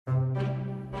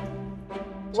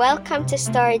Welcome to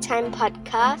Storytime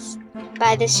Podcast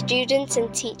by the students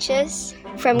and teachers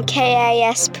from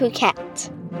KIS Phuket.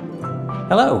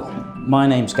 Hello, my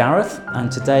name's Gareth, and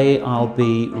today I'll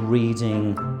be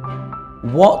reading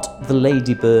What the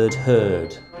Ladybird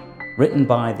Heard, written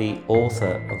by the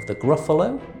author of The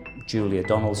Gruffalo, Julia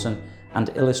Donaldson,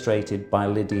 and illustrated by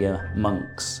Lydia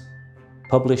Monks,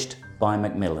 published by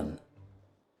Macmillan.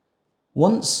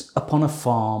 Once upon a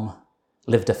farm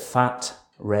lived a fat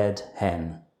red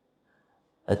hen,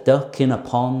 a duck in a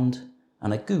pond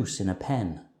and a goose in a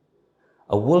pen,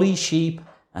 a woolly sheep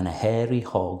and a hairy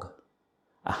hog,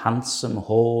 a handsome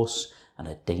horse and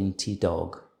a dainty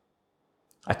dog,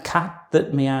 a cat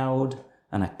that meowed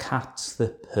and a cat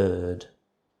that purred,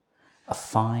 a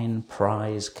fine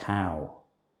prize cow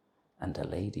and a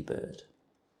ladybird.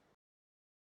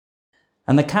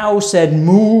 And the cow said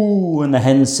moo, and the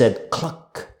hen said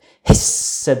cluck. Hiss,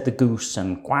 said the goose,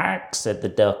 and quack, said the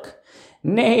duck.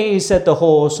 Neigh, said the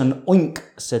horse, and oink,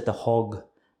 said the hog.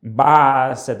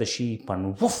 Baa, said the sheep,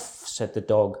 and woof, said the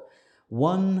dog.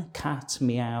 One cat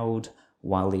meowed,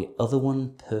 while the other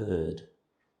one purred.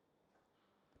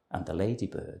 And the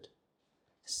ladybird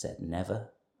said never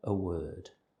a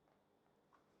word.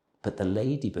 But the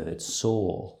ladybird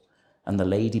saw, and the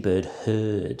ladybird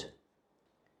heard.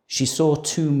 She saw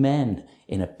two men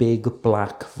in a big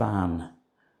black van,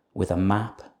 with a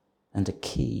map and a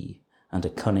key and a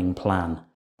cunning plan.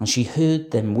 And she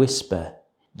heard them whisper,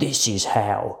 "This is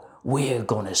how we're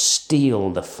gonna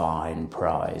steal the fine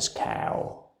prize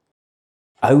cow.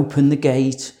 Open the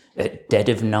gate at dead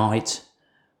of night,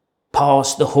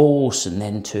 past the horse and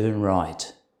then turn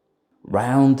right.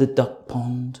 Round the duck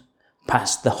pond,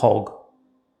 past the hog,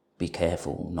 be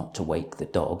careful not to wake the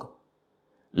dog.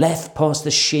 Left past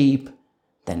the sheep,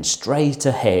 then straight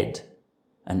ahead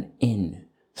and in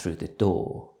through the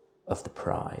door of the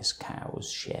prize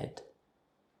cow's shed."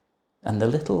 And the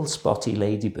little spotty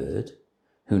ladybird,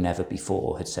 who never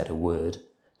before had said a word,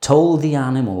 told the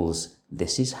animals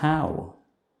this is how.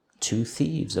 Two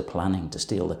thieves are planning to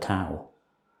steal the cow.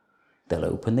 They'll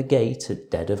open the gate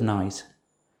at dead of night,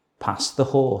 past the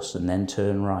horse and then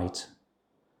turn right.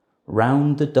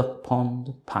 Round the duck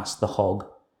pond, past the hog,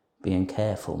 being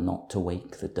careful not to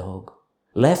wake the dog.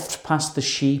 Left past the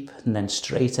sheep and then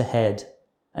straight ahead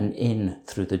and in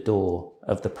through the door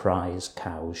of the prize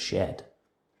cow's shed.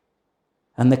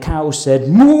 And the cow said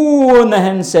moo, and the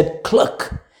hen said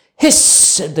cluck. Hiss,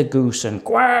 said the goose, and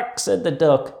quack, said the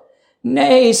duck.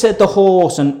 Neigh, said the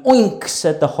horse, and oink,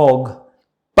 said the hog.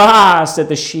 Baa, said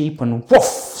the sheep, and woof,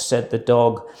 said the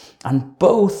dog. And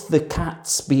both the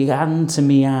cats began to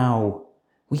meow.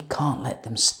 We can't let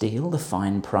them steal the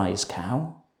fine prize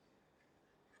cow.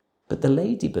 But the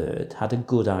ladybird had a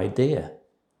good idea,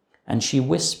 and she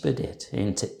whispered it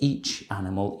into each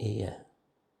animal ear.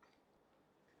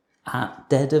 At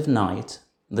dead of night,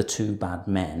 the two bad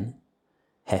men,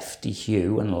 Hefty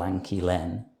Hugh and Lanky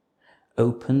Len,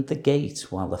 opened the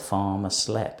gate while the farmer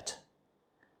slept,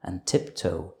 and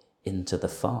tiptoe into the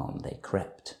farm they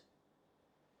crept.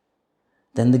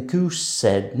 Then the goose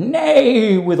said,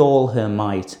 "Neigh," with all her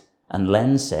might, and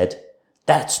Len said,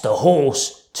 "That's the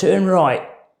horse, turn right."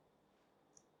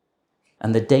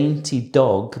 And the dainty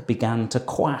dog began to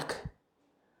quack.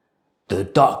 "The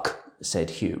duck,"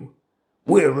 said Hugh,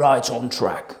 "we're right on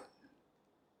track."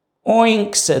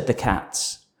 "Oink," said the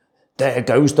cats, "there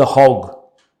goes the hog.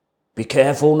 Be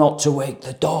careful not to wake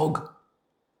the dog."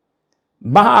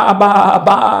 "Baa, baa,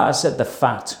 baa," said the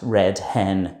fat red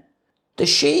hen. "The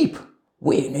sheep,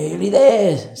 we're nearly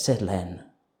there," said Len.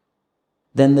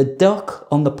 Then the duck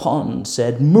on the pond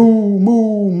said moo,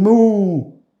 moo,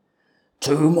 moo.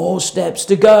 "Two more steps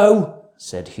to go,"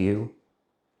 said Hugh.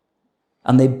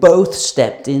 And they both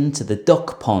stepped into the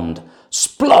duck pond.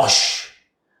 Splosh!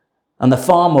 And the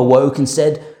farmer woke and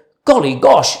said, "Golly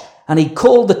gosh!" And he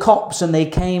called the cops and they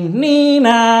came,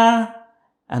 Nina!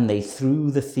 And they threw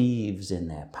the thieves in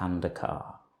their panda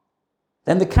car.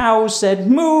 Then the cows said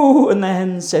moo, and the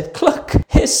hen said cluck.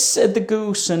 Hiss, said the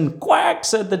goose, and quack,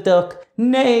 said the duck.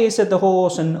 Neigh, said the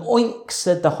horse, and oink,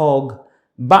 said the hog.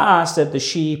 Baa, said the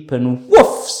sheep, and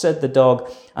woof, said the dog.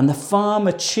 And the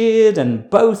farmer cheered, and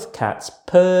both cats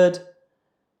purred.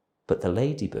 But the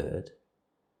ladybird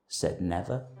said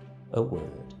never a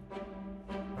word.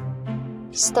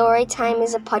 Storytime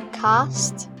is a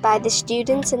podcast by the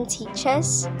students and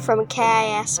teachers from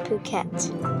KIS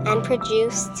Phuket and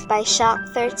produced by Shark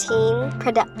 13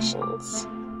 Productions.